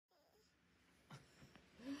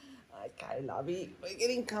Okay, lovey, we're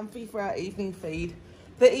getting comfy for our evening feed.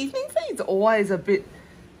 The evening feed's always a bit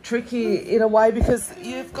tricky in a way because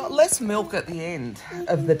you've got less milk at the end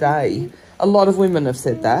of the day. A lot of women have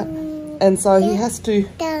said that. And so he has to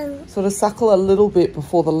sort of suckle a little bit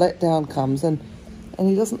before the letdown comes, and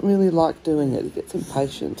he doesn't really like doing it. He gets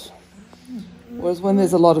impatient. Whereas when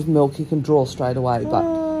there's a lot of milk, he can draw straight away.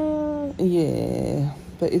 But yeah,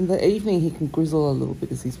 but in the evening, he can grizzle a little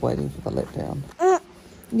bit as he's waiting for the letdown.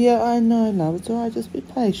 Yeah, I know, love. It's all right. Just be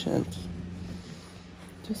patient.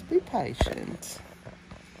 Just be patient.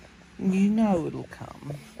 You know it'll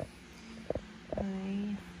come.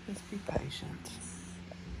 Hey, just be patient.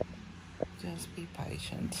 Just be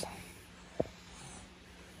patient.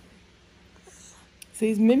 So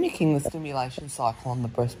he's mimicking the stimulation cycle on the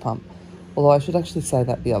breast pump. Although I should actually say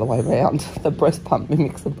that the other way around. The breast pump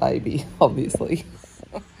mimics the baby, obviously.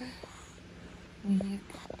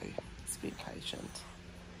 Okay, just be patient.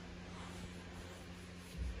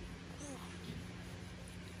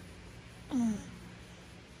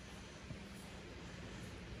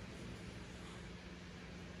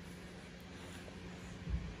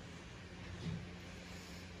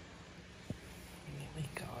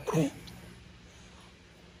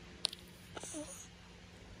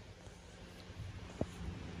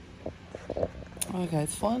 Okay,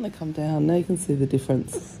 it's finally come down. Now you can see the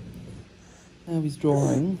difference. Now he's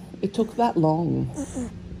drawing. It took that long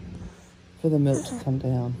for the milk to come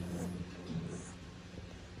down.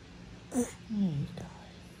 There you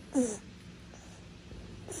go.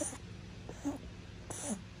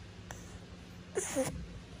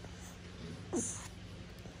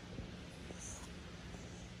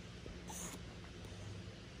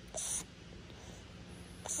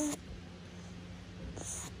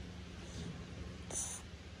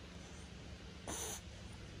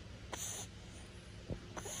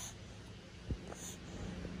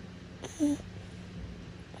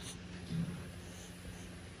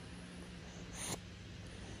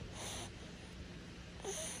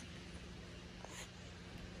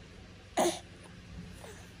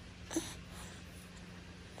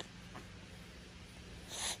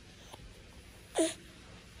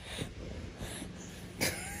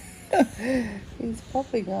 He's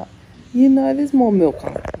popping up. You know there's more milk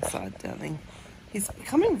on the side, darling. He's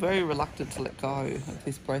becoming very reluctant to let go of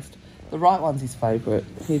his breast. The right one's his favourite.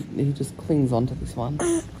 He just clings onto this one.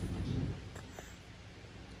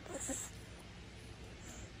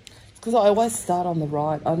 Because I always start on the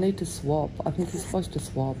right. I need to swap. I think he's supposed to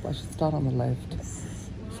swap. I should start on the left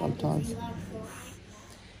sometimes.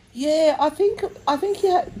 Yeah, I think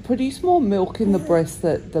you produce more milk in the breast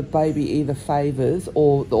that the baby either favours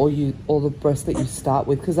or the breast that you start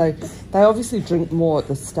with, because they obviously drink more at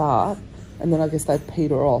the start, and then I guess they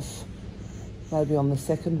peter off maybe on the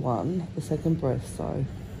second one, the second breast. So,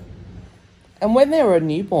 and when they're a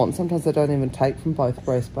newborn, sometimes they don't even take from both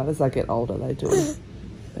breasts, but as they get older, they do.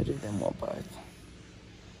 They do them want both.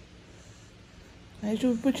 Hey, should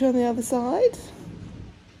we put you on the other side?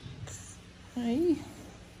 Hey.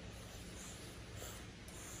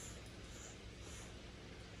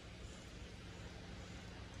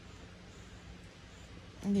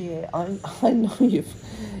 Yeah, I know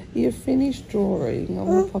you've finished drawing. I'm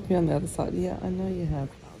going to pop you on the other side. Yeah, I know you have,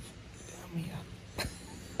 love. Come here.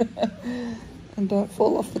 And don't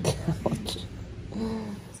fall off the couch.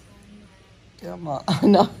 Come on. I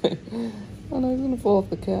know he's going to fall off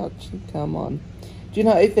the couch. Come on. Do you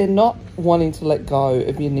know, if they're not wanting to let go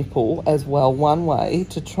of your nipple as well, one way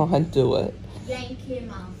to try and do it... Yank him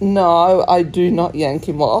off. No, I do not yank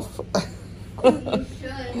him off. You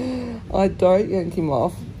should. I don't yank him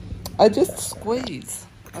off. I just squeeze.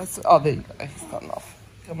 Oh, there you go. He's gotten off.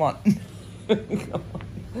 Come on. Come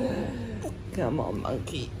on. Come on,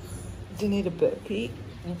 monkey. Do you need a burpee?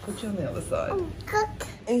 I'll put you on the other side.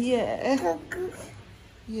 Yeah.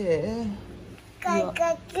 Yeah. Are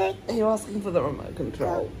you asking for the remote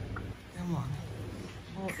control? Come on.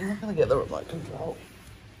 Oh, you're not going to get the remote control.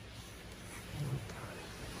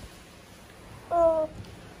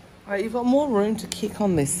 Right, you've got more room to kick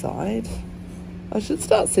on this side. I should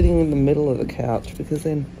start sitting in the middle of the couch because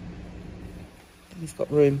then he's got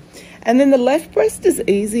room. And then the left breast is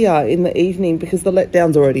easier in the evening because the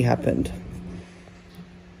letdown's already happened.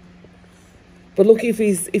 But look, if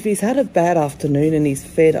he's had a bad afternoon and he's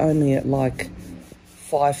fed only at like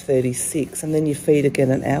 5:36 and then you feed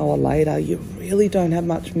again an hour later, you really don't have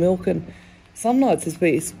much milk. And some nights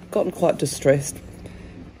he's gotten quite distressed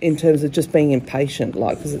in terms of just being impatient,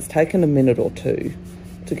 like, because it's taken a minute or two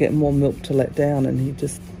to get more milk to let down, and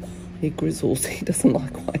he grizzles. He doesn't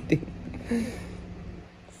like waiting.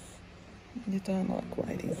 You don't like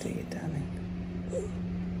waiting, do you, darling?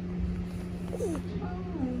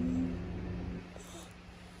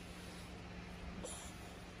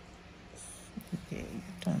 Yeah,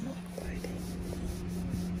 don't like waiting.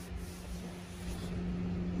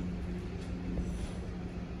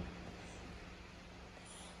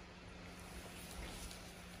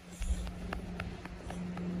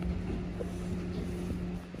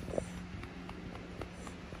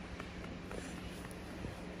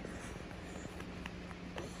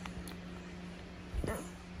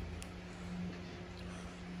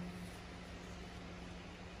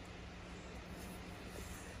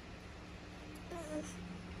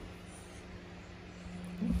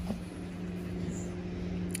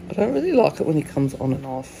 I don't really like it when he comes on and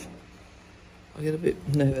off. I get a bit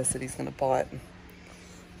nervous that he's going to bite.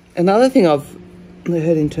 Another thing I've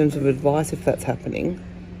heard in terms of advice, if that's happening,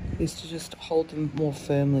 is to just hold them more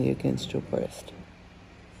firmly against your breast.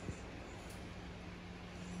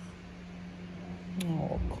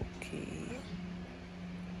 Oh, Cookie.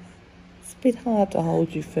 It's a bit hard to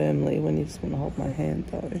hold you firmly when you just want to hold my hand,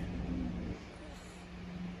 though.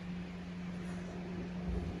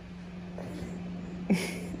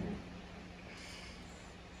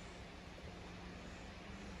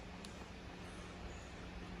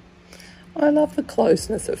 I love the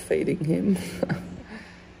closeness of feeding him.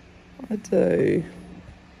 I do.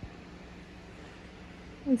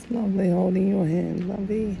 It's lovely holding your hand,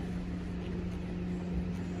 lovey.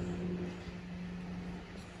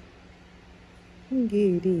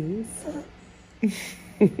 Yeah, it is.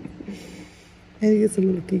 And he gets a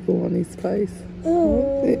little giggle on his face.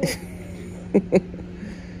 Oh.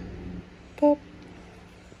 Pop.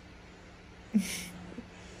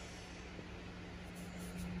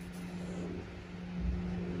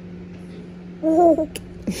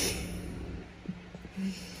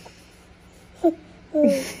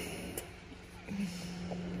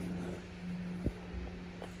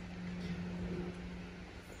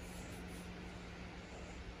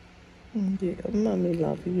 Yeah, Mummy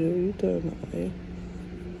love you, don't I?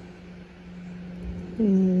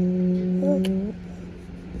 Mm.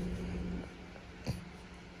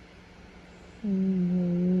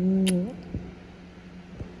 Mm.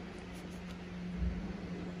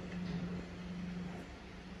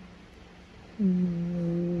 Mm.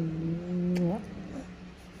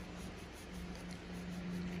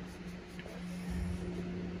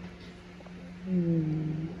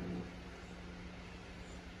 Mm.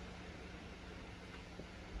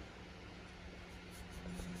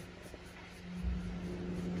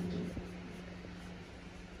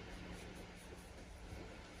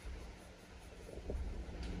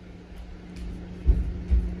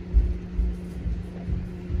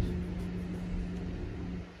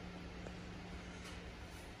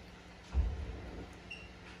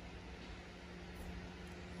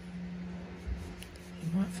 You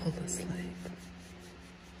might fall asleep.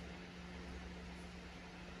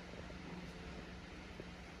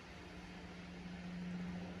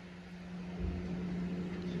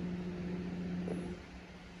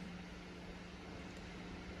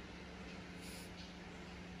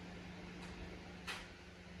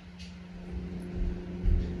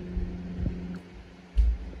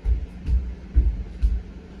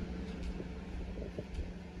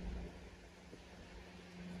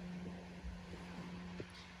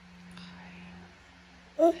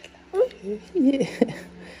 Yeah,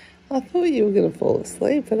 I thought you were going to fall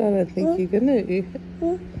asleep, but I don't think you're going to.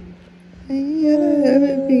 I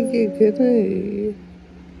don't think you're going to.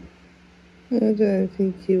 I don't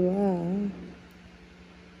think you are.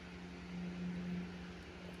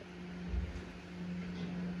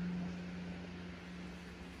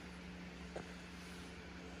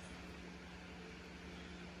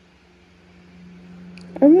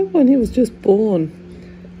 I remember when he was just born.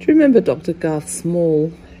 Do you remember Dr. Garth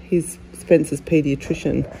Small, his Spencer's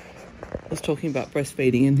paediatrician, was talking about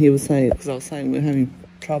breastfeeding, and he was saying, because I was saying we're having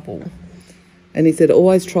trouble, and he said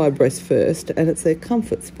always try breast first, and it's their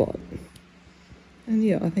comfort spot. And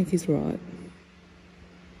yeah, I think he's right.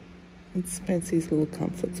 It's Spencer's little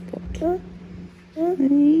comfort spot. Hey.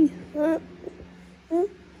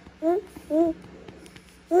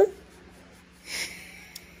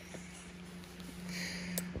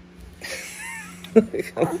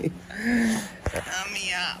 Come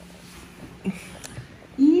here.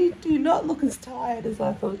 You do not look as tired as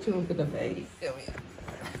I thought you were going to be. Come here.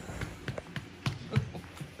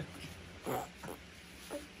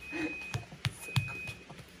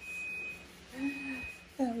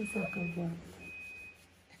 That was a good one.